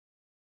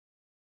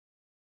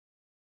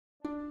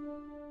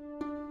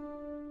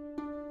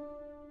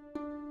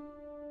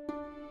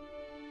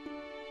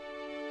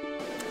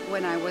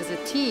When I was a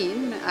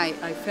teen,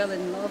 I fell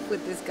in love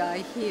with this guy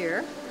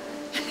here.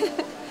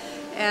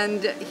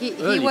 And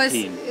he was,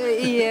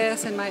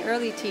 yes, in my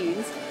early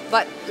teens.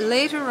 But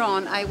later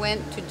on, I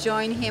went to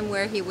join him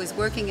where he was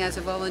working as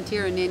a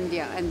volunteer in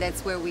India, and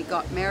that's where we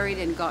got married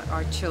and got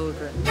our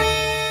children.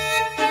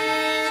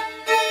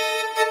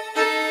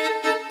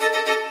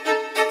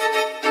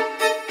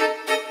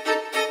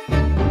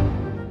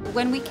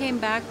 When we came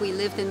back, we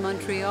lived in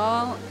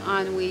Montreal,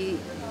 and we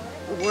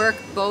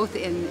worked both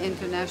in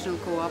international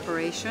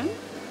cooperation,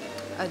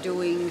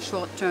 doing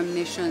short-term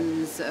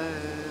missions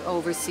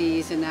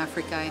overseas in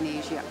Africa and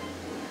Asia.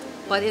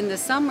 But in the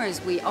summers,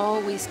 we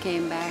always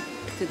came back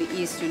to the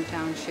eastern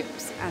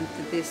townships and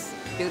to this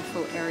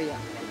beautiful area.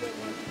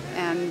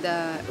 And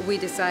we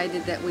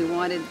decided that we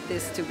wanted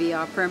this to be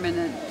our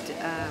permanent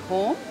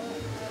home.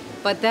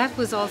 But that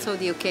was also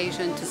the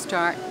occasion to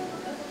start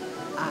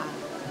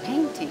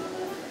painting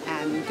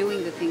and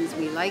doing the things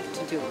we like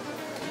to do.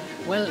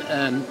 Well,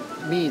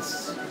 me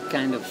it's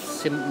kind of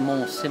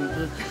more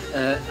simple.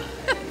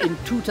 In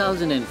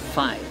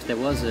 2005 there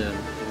was a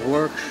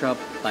workshop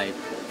by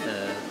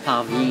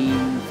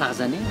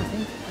Farzanet, I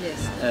think,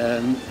 Yes.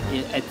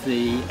 at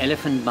the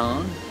Elephant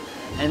Barn,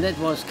 and that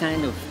was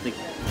kind of the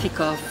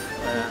kickoff.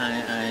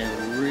 I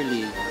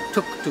really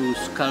took to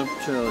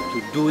sculpture,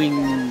 to doing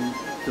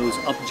those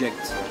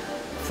objects.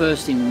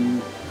 First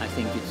in, I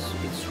think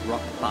it's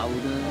rock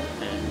powder,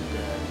 and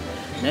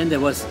then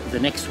there was the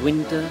next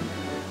winter.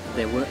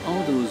 There were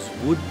all those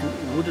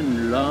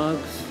wooden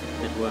logs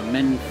that were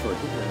meant for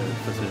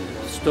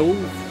the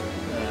stove,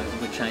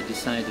 which I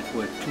decided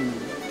were too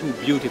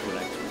beautiful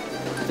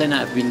actually. Then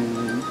I've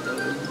been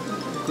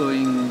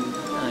going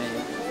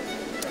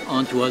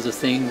on to other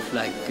things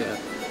like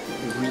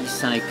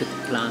recycled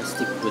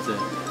plastic with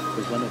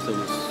one of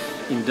those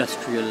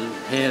industrial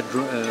hair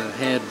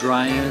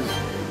dryers,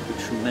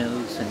 which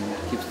melts and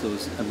gives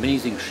those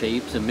amazing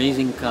shapes,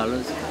 amazing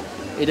colors.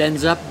 It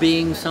ends up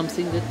being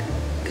something that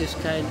is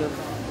kind of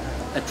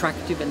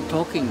attractive and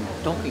talking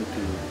to you.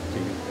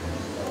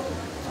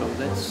 So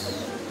that's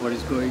what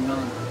is going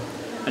on,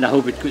 and I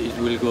hope it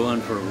will go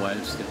on for a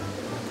while still.